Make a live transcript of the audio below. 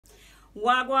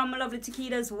Wagwan, my lovely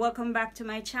taquitos, welcome back to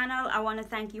my channel. I want to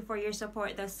thank you for your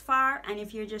support thus far, and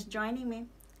if you're just joining me,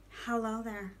 hello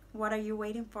there. What are you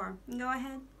waiting for? Go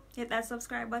ahead, hit that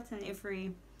subscribe button if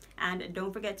free, and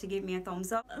don't forget to give me a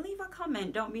thumbs up, leave a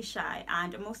comment, don't be shy,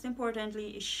 and most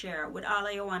importantly, share with all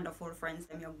of your wonderful friends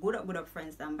and your good up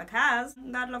friends them, because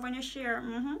God love when you share.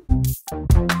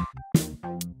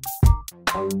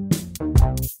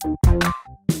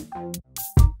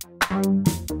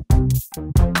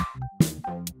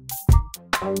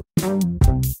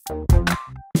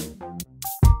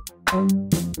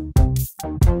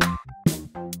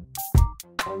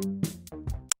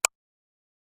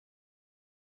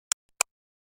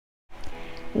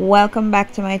 Welcome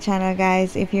back to my channel,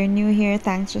 guys. If you're new here,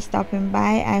 thanks for stopping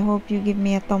by. I hope you give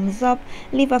me a thumbs up,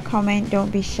 leave a comment,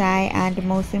 don't be shy, and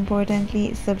most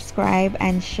importantly, subscribe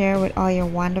and share with all your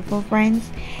wonderful friends.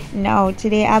 Now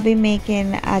today I'll be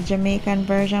making a Jamaican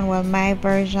version, well, my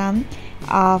version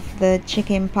of the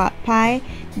chicken pot pie.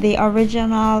 The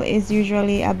original is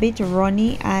usually a bit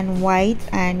runny and white,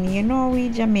 and you know, we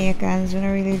Jamaicans, we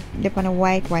don't really dip on a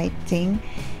white thing,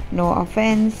 no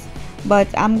offense, but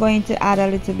I'm going to add a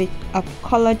little bit of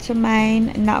color to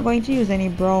mine. Not going to use any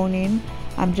browning,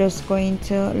 I'm just going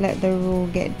to let the roux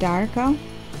get darker.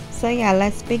 So yeah,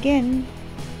 let's begin.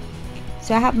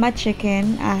 So I have my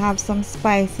chicken, I have some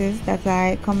spices that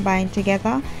I combined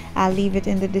together. I'll leave it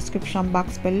in the description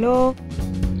box below.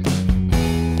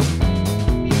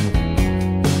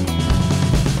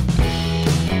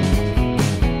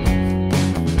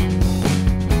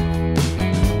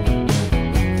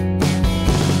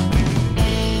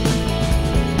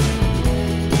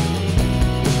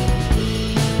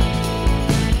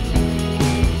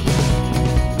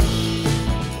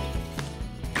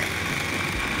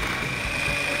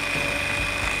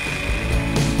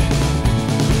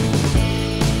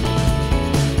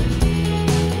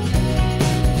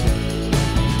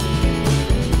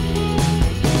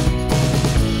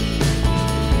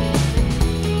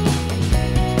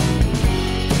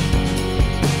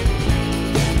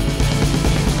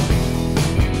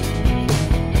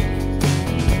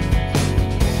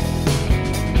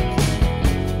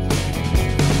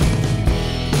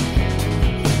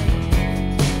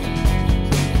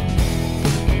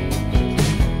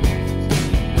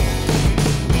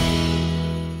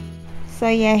 So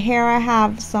yeah, here I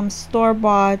have some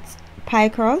store-bought pie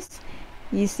crust.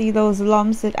 You see those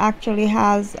lumps? It actually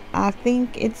has, I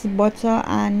think it's butter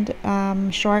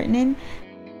and shortening.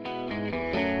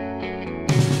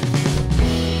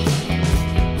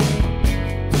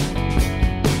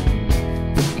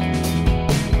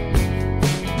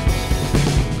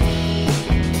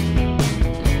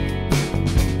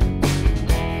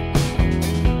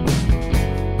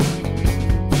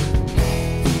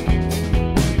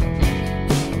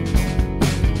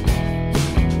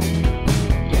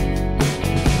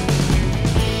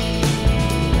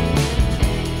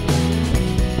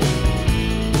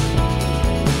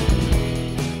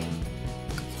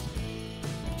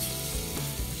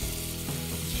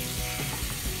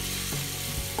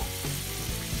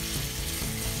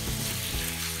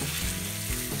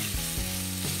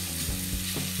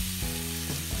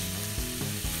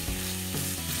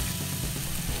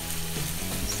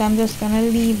 So I'm just gonna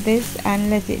leave this and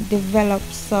let it develop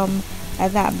some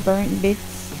of that burnt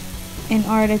bits in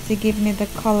order to give me the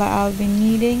color I'll be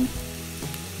needing.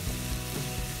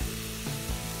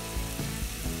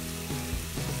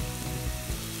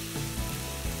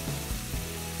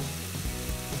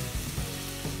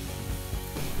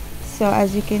 So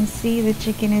as you can see, the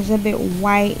chicken is a bit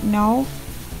white now.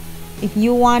 If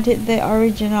you want it the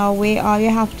original way, all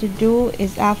you have to do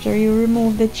is after you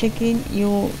remove the chicken,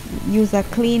 you use a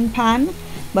clean pan,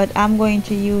 but I'm going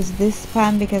to use this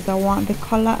pan because I want the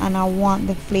color and I want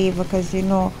the flavor, because you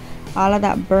know all of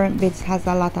that burnt bits has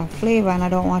a lot of flavor and I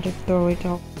don't want to throw it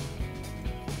out.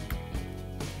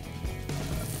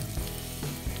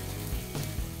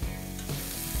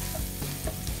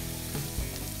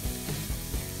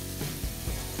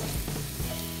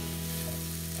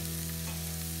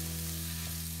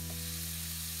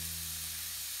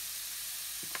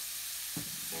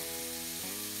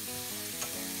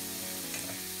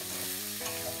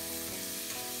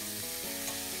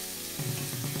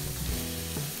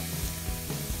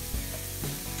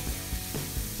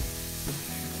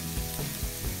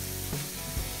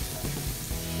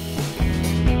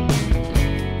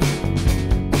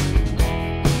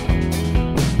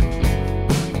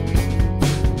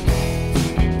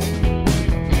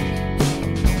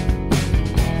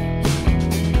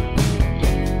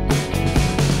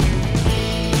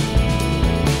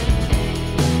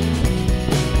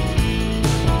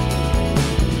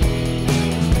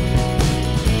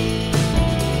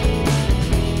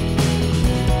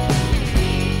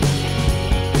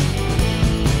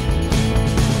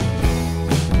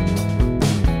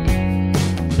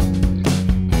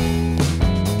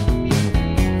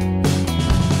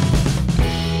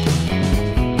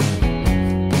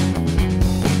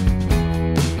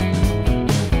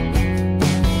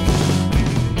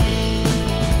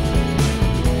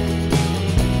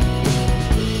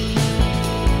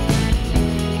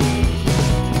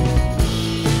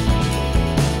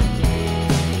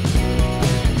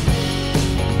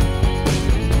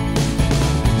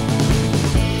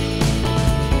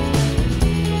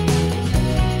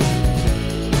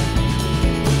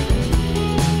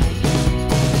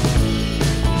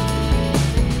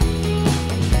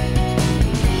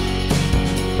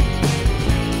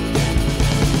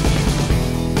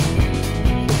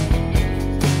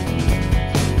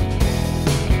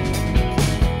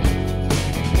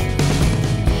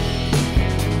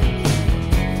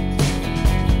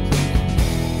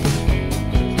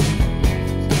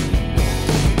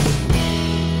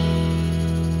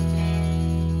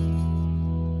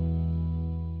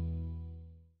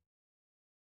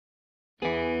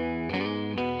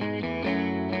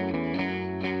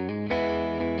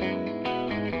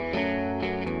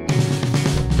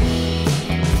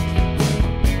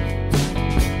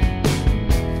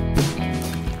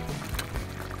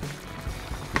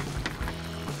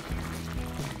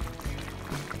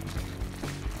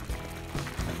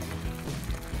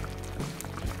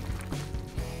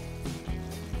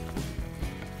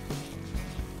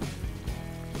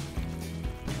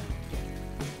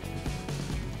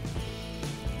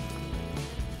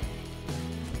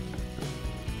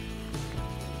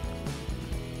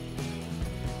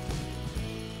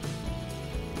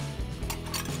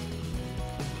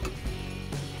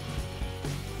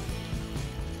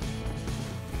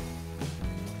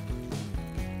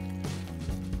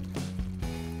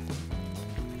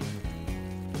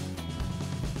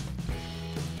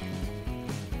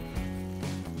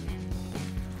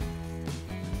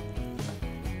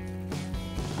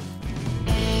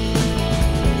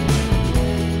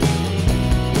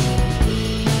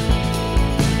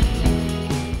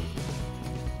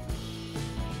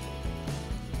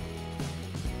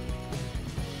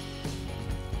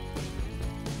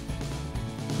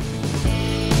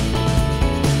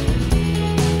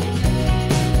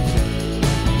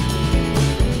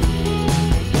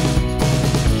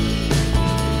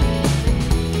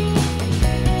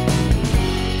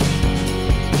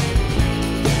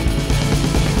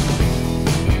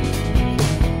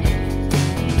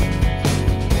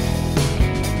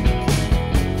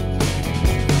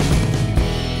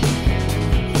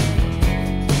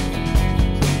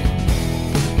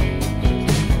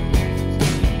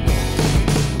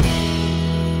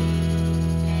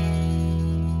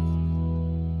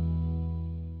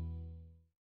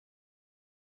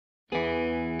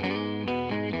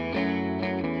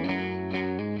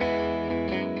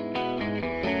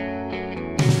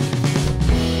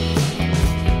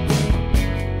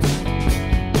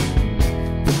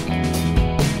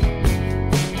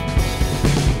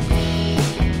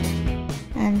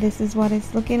 and this is what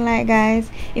it's looking like, guys.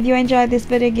 If you enjoyed this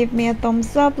video, give me a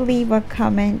thumbs up, leave a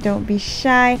comment, don't be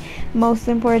shy. Most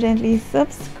importantly,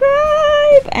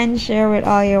 subscribe and share with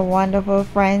all your wonderful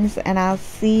friends, and I'll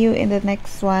see you in the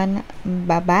next one.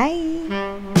 Bye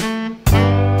bye.